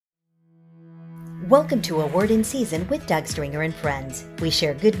Welcome to A Word in Season with Doug Stringer and friends. We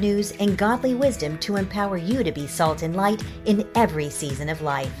share good news and godly wisdom to empower you to be salt and light in every season of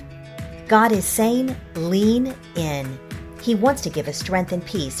life. God is saying, lean in. He wants to give us strength and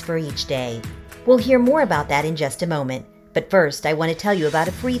peace for each day. We'll hear more about that in just a moment. But first, I want to tell you about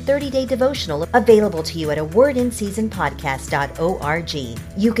a free 30-day devotional available to you at awordinseasonpodcast.org.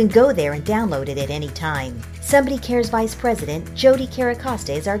 You can go there and download it at any time. Somebody Cares Vice President Jody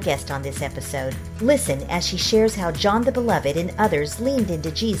Caracosta is our guest on this episode. Listen as she shares how John the Beloved and others leaned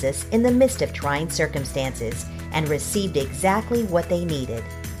into Jesus in the midst of trying circumstances and received exactly what they needed.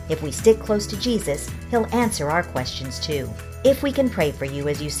 If we stick close to Jesus, He'll answer our questions too. If we can pray for you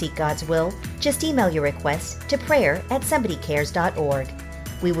as you seek God's will, just email your request to prayer@somebodycares.org.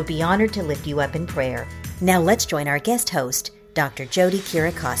 We would be honored to lift you up in prayer. Now let's join our guest host, Dr. Jody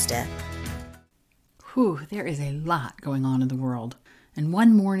Caracosta. There is a lot going on in the world. And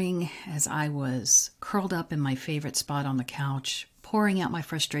one morning, as I was curled up in my favorite spot on the couch, pouring out my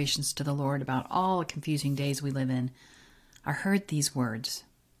frustrations to the Lord about all the confusing days we live in, I heard these words,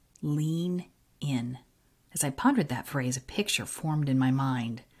 lean in. As I pondered that phrase, a picture formed in my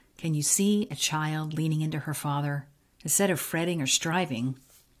mind. Can you see a child leaning into her father? Instead of fretting or striving,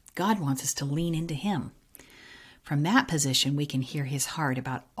 God wants us to lean into Him. From that position, we can hear His heart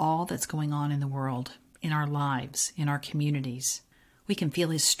about all that's going on in the world, in our lives, in our communities. We can feel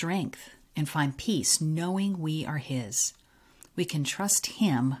His strength and find peace knowing we are His. We can trust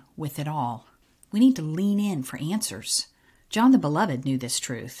Him with it all. We need to lean in for answers. John the Beloved knew this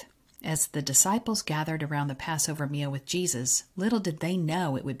truth. As the disciples gathered around the Passover meal with Jesus, little did they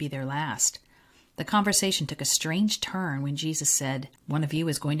know it would be their last. The conversation took a strange turn when Jesus said, "One of you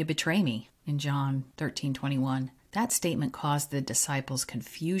is going to betray me," in John 13:21. That statement caused the disciples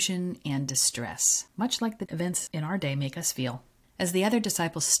confusion and distress, much like the events in our day make us feel. As the other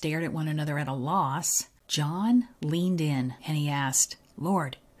disciples stared at one another at a loss, John leaned in and he asked,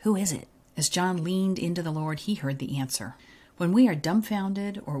 "Lord, who is it?" As John leaned into the Lord, he heard the answer. When we are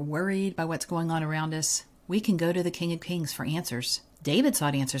dumbfounded or worried by what's going on around us, we can go to the King of Kings for answers. David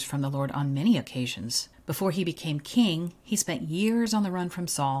sought answers from the Lord on many occasions. Before he became king, he spent years on the run from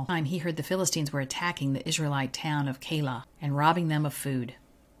Saul. He heard the Philistines were attacking the Israelite town of Keilah and robbing them of food.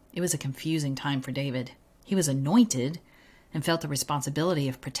 It was a confusing time for David. He was anointed and felt the responsibility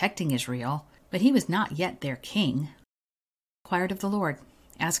of protecting Israel, but he was not yet their king. He inquired of the Lord,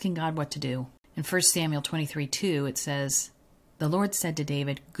 asking God what to do. In 1 Samuel 23:2, it says, "The Lord said to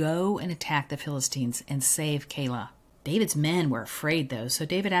David, 'Go and attack the Philistines and save Keilah.' David's men were afraid, though, so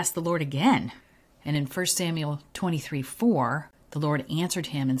David asked the Lord again. And in 1 Samuel 23:4, the Lord answered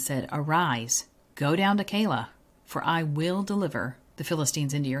him and said, 'Arise, go down to Keilah, for I will deliver the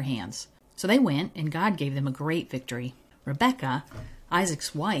Philistines into your hands.' So they went, and God gave them a great victory. Rebekah,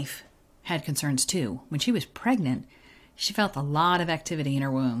 Isaac's wife, had concerns too. When she was pregnant, she felt a lot of activity in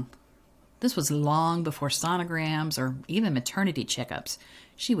her womb. This was long before sonograms or even maternity checkups.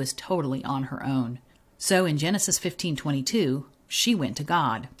 She was totally on her own. So in Genesis 15:22, she went to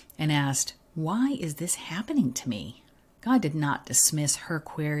God and asked, "Why is this happening to me?" God did not dismiss her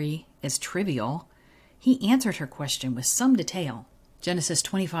query as trivial. He answered her question with some detail. Genesis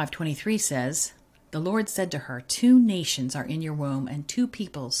 25:23 says, "The Lord said to her, 2 nations are in your womb, and 2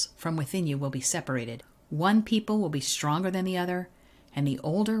 peoples from within you will be separated. One people will be stronger than the other, and the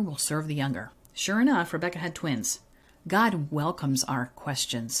older will serve the younger." Sure enough, Rebekah had twins. God welcomes our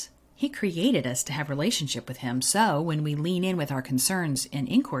questions. He created us to have relationship with Him, so when we lean in with our concerns and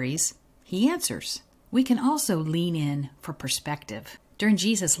inquiries, He answers. We can also lean in for perspective. During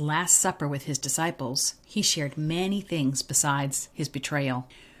Jesus' Last Supper with His disciples, He shared many things besides His betrayal.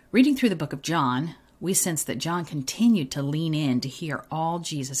 Reading through the book of John, we sense that John continued to lean in to hear all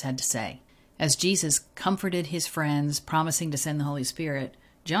Jesus had to say. As Jesus comforted His friends, promising to send the Holy Spirit,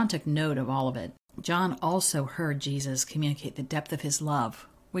 John took note of all of it. John also heard Jesus communicate the depth of His love,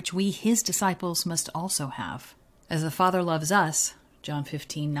 which we, His disciples, must also have. As the Father loves us, John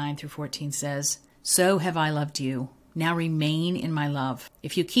 15:9-14 says, "So have I loved you. Now remain in my love.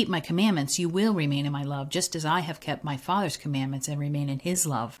 If you keep my commandments, you will remain in my love, just as I have kept my Father's commandments and remain in His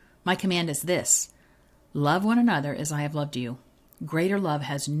love. My command is this: love one another as I have loved you. Greater love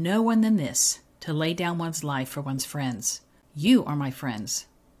has no one than this, to lay down one's life for one's friends. You are my friends,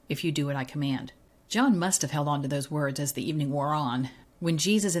 if you do what I command." John must have held on to those words as the evening wore on. When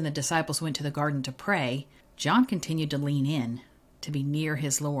Jesus and the disciples went to the garden to pray, John continued to lean in, to be near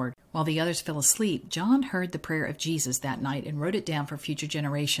his Lord. While the others fell asleep, John heard the prayer of Jesus that night and wrote it down for future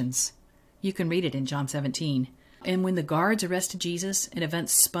generations. You can read it in John 17. And when the guards arrested Jesus and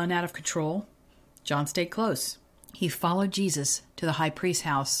events spun out of control, John stayed close. He followed Jesus to the high priest's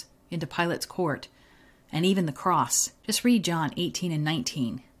house, into Pilate's court, and even the cross. Just read John 18 and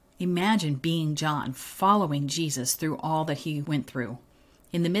 19. Imagine being John, following Jesus through all that he went through.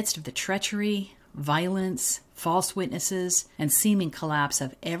 In the midst of the treachery, violence, false witnesses, and seeming collapse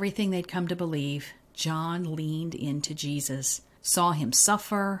of everything they'd come to believe, John leaned into Jesus, saw him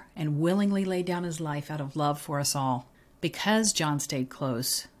suffer, and willingly laid down his life out of love for us all. Because John stayed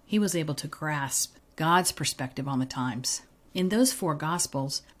close, he was able to grasp God's perspective on the times. In those 4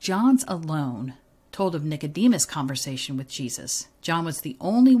 Gospels, John's alone told of Nicodemus' conversation with Jesus. John was the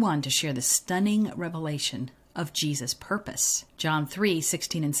only one to share the stunning revelation of Jesus' purpose. John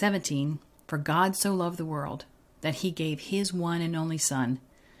 3:16 and 17, "For God so loved the world, that he gave his one and only Son,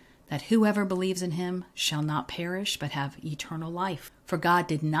 that whoever believes in him shall not perish, but have eternal life. For God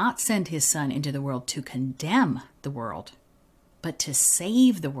did not send his Son into the world to condemn the world, but to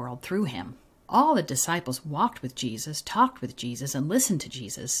save the world through him." All the disciples walked with Jesus, talked with Jesus, and listened to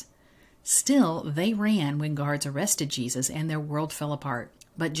Jesus. Still, they ran when guards arrested Jesus and their world fell apart.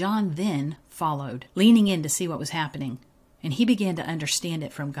 But John then followed, leaning in to see what was happening. And he began to understand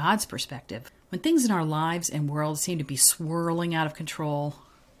it from God's perspective. When things in our lives and world seem to be swirling out of control,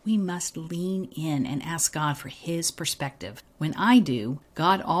 we must lean in and ask God for his perspective. When I do,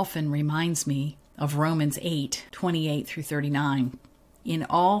 God often reminds me of Romans 8:28 through 39. "In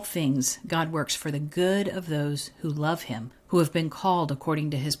all things, God works for the good of those who love him, who have been called according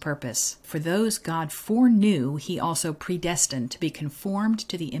to his purpose. For those God foreknew, he also predestined to be conformed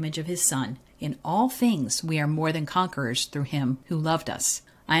to the image of his Son. In all things, we are more than conquerors through him who loved us.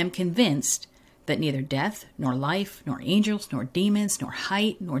 I am convinced that neither death, nor life, nor angels, nor demons, nor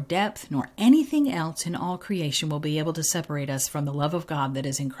height, nor depth, nor anything else in all creation will be able to separate us from the love of God that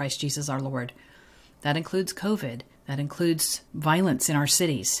is in Christ Jesus our Lord." That includes COVID. That includes violence in our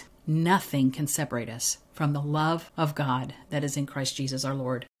cities. Nothing can separate us from the love of God that is in Christ Jesus our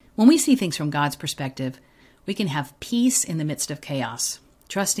Lord. When we see things from God's perspective, we can have peace in the midst of chaos,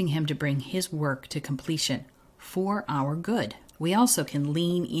 trusting him to bring his work to completion for our good. We also can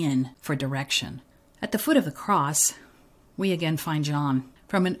lean in for direction. At the foot of the cross, we again find John.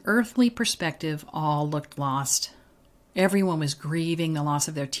 From an earthly perspective, all looked lost. Everyone was grieving the loss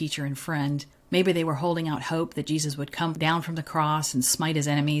of their teacher and friend. Maybe they were holding out hope that Jesus would come down from the cross and smite his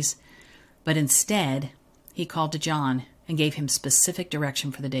enemies. But instead, he called to John and gave him specific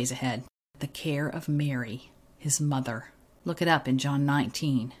direction for the days ahead. The care of Mary, his mother. Look it up in John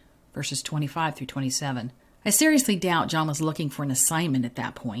 19, verses 25 through 27. I seriously doubt John was looking for an assignment at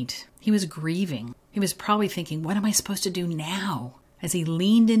that point. He was grieving. He was probably thinking, what am I supposed to do now? As he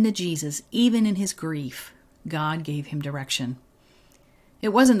leaned into Jesus, even in his grief, God gave him direction. It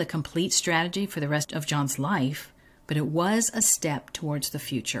wasn't the complete strategy for the rest of John's life, but it was a step towards the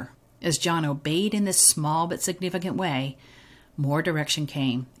future. As John obeyed in this small but significant way, more direction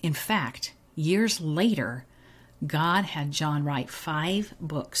came. In fact, years later, God had John write 5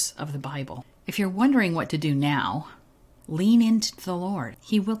 books of the Bible. If you're wondering what to do now, lean into the Lord.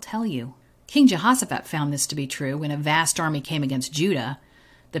 He will tell you. King Jehoshaphat found this to be true when a vast army came against Judah.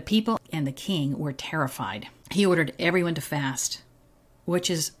 The people and the king were terrified. He ordered everyone to fast, which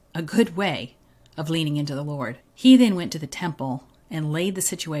is a good way of leaning into the Lord. He then went to the temple and laid the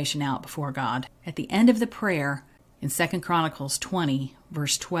situation out before God. At the end of the prayer, in 2 Chronicles 20,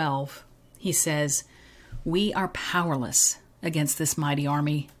 verse 12, he says, "We are powerless against this mighty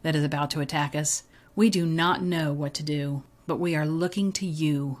army that is about to attack us. We do not know what to do, but we are looking to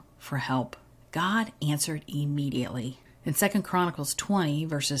you for help." God answered immediately. In 2 Chronicles 20,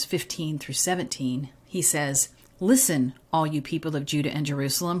 verses 15 through 17, he says, "Listen, all you people of Judah and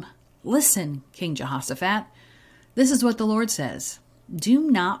Jerusalem. Listen, King Jehoshaphat. This is what the Lord says.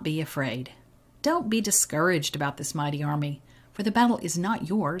 Do not be afraid. Don't be discouraged about this mighty army, for the battle is not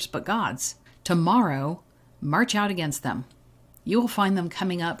yours, but God's. Tomorrow, march out against them. You will find them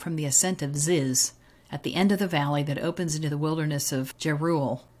coming up from the ascent of Ziz, at the end of the valley that opens into the wilderness of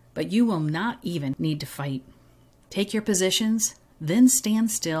Jeruel. But you will not even need to fight. Take your positions, then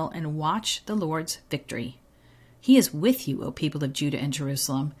stand still and watch the Lord's victory. He is with you, O people of Judah and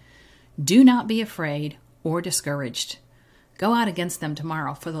Jerusalem. Do not be afraid or discouraged. Go out against them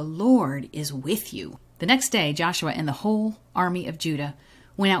tomorrow, for the Lord is with you." The next day, Joshua and the whole army of Judah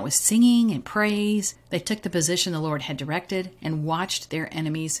went out with singing and praise. They took the position the Lord had directed and watched their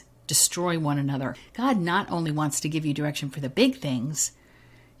enemies destroy one another. God not only wants to give you direction for the big things,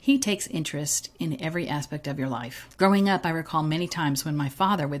 He takes interest in every aspect of your life. Growing up, I recall many times when my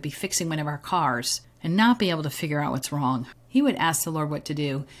father would be fixing one of our cars and not be able to figure out what's wrong. He would ask the Lord what to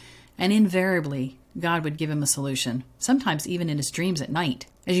do, and invariably, God would give him a solution, sometimes even in his dreams at night.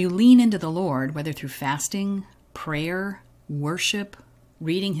 As you lean into the Lord, whether through fasting, prayer, worship,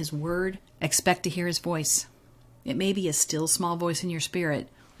 reading his word, expect to hear his voice. It may be a still small voice in your spirit,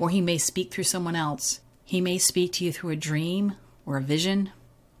 or he may speak through someone else. He may speak to you through a dream or a vision,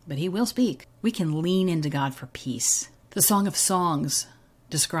 but he will speak. We can lean into God for peace. The Song of Songs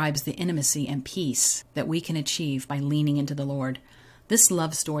describes the intimacy and peace that we can achieve by leaning into the Lord. This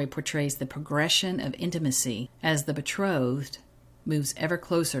love story portrays the progression of intimacy as the betrothed moves ever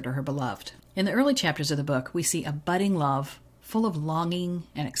closer to her beloved. In the early chapters of the book, we see a budding love full of longing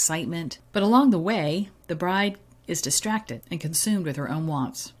and excitement, but along the way, the bride is distracted and consumed with her own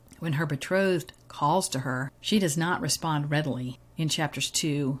wants. When her betrothed calls to her, she does not respond readily in chapters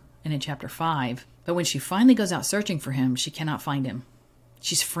 2 and in chapter 5, but when she finally goes out searching for him, she cannot find him.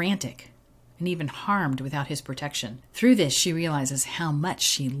 She's frantic and even harmed without his protection. Through this, she realizes how much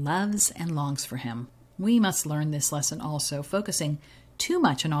she loves and longs for him. We must learn this lesson also. Focusing too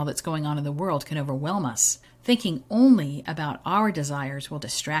much on all that's going on in the world can overwhelm us. Thinking only about our desires will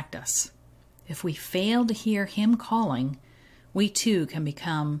distract us. If we fail to hear him calling, we too can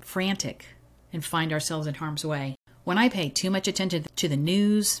become frantic and find ourselves in harm's way. When I pay too much attention to the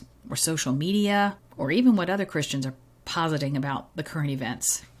news or social media, or even what other Christians are positing about the current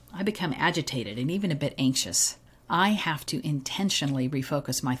events, I become agitated and even a bit anxious. I have to intentionally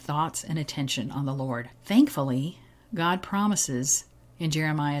refocus my thoughts and attention on the Lord. Thankfully, God promises in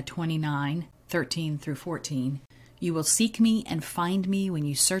Jeremiah 29:13 through 14, "You will seek me and find me when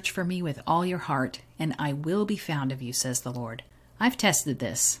you search for me with all your heart, and I will be found of you, says the Lord." I've tested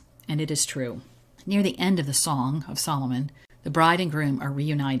this, and it is true. Near the end of the Song of Solomon, the bride and groom are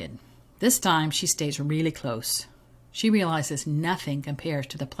reunited. This time she stays really close. She realizes nothing compares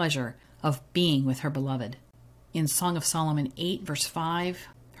to the pleasure of being with her beloved. In Song of Solomon 8, verse 5,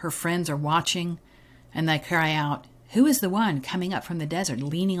 her friends are watching, and they cry out, "Who is the one coming up from the desert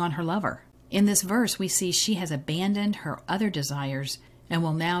leaning on her lover?" In this verse, we see she has abandoned her other desires and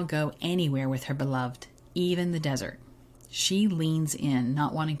will now go anywhere with her beloved, even the desert. She leans in,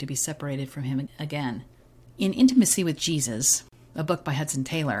 not wanting to be separated from him again. In Intimacy with Jesus, a book by Hudson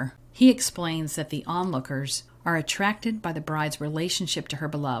Taylor, he explains that the onlookers are attracted by the bride's relationship to her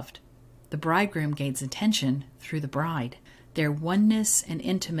beloved. The bridegroom gains attention through the bride. Their oneness and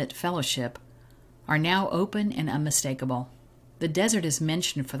intimate fellowship are now open and unmistakable. The desert is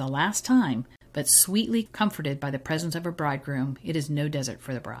mentioned for the last time, but sweetly comforted by the presence of her bridegroom, it is no desert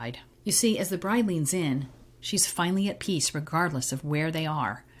for the bride. You see, as the bride leans in, she's finally at peace regardless of where they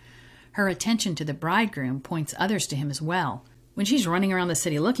are. Her attention to the bridegroom points others to him as well. When she's running around the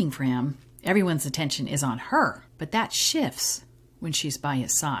city looking for him, everyone's attention is on her, but that shifts when she's by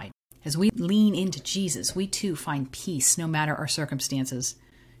his side. As we lean into Jesus, we too find peace no matter our circumstances.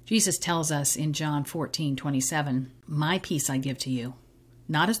 Jesus tells us in John 14:27, "My peace I give to you.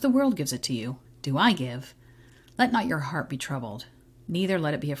 Not as the world gives it to you, do I give. Let not your heart be troubled, neither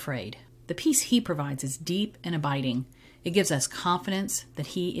let it be afraid." The peace he provides is deep and abiding. It gives us confidence that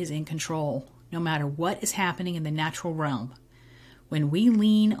he is in control, no matter what is happening in the natural realm. When we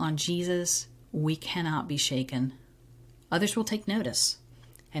lean on Jesus, we cannot be shaken. Others will take notice,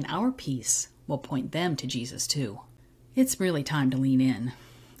 and our peace will point them to Jesus too. It's really time to lean in.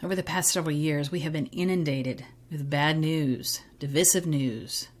 Over the past several years, we have been inundated with bad news, divisive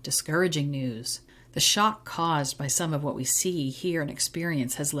news, discouraging news. The shock caused by some of what we see, hear, and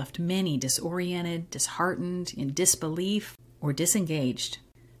experience has left many disoriented, disheartened, in disbelief, or disengaged.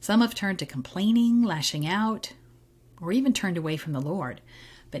 Some have turned to complaining, lashing out, or even turned away from the Lord.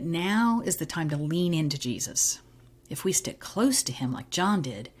 But now is the time to lean into Jesus. If we stick close to him like John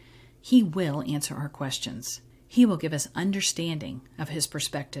did, he will answer our questions. He will give us understanding of his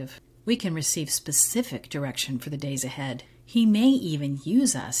perspective. We can receive specific direction for the days ahead. He may even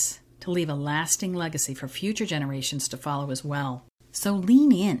use us to leave a lasting legacy for future generations to follow as well. So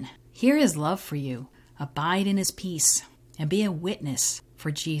lean in. Hear his love for you. Abide in his peace. And be a witness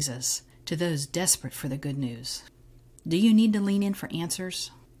for Jesus to those desperate for the good news. Do you need to lean in for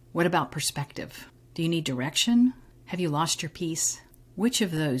answers? What about perspective? Do you need direction? Have you lost your peace? Which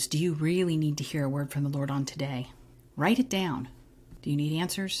of those do you really need to hear a word from the Lord on today? Write it down. Do you need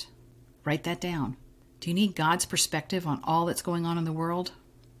answers? Write that down. Do you need God's perspective on all that's going on in the world?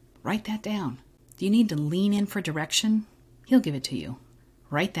 Write that down. Do you need to lean in for direction? He'll give it to you.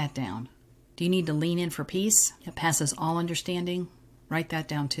 Write that down. Do you need to lean in for peace that passes all understanding? Write that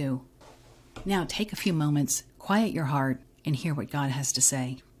down too. Now take a few moments, quiet your heart, and hear what God has to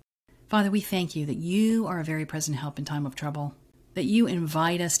say. Father, we thank you that you are a very present help in time of trouble, that you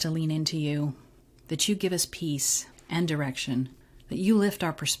invite us to lean into you, that you give us peace and direction, that you lift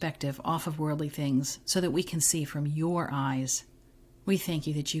our perspective off of worldly things so that we can see from your eyes. We thank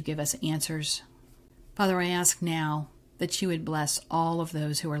you that you give us answers. Father, I ask now that you would bless all of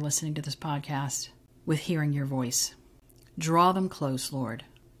those who are listening to this podcast with hearing your voice. Draw them close, Lord.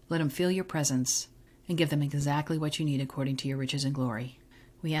 Let them feel your presence and give them exactly what you need according to your riches and glory.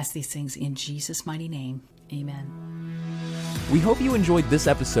 We ask these things in Jesus' mighty name. Amen. We hope you enjoyed this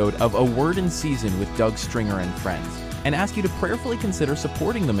episode of A Word in Season with Doug Stringer and Friends, and ask you to prayerfully consider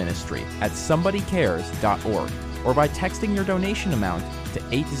supporting the ministry at somebodycares.org or by texting your donation amount to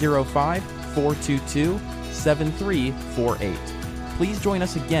 805-422-7348. Please join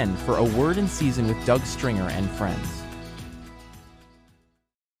us again for A Word in Season with Doug Stringer and Friends.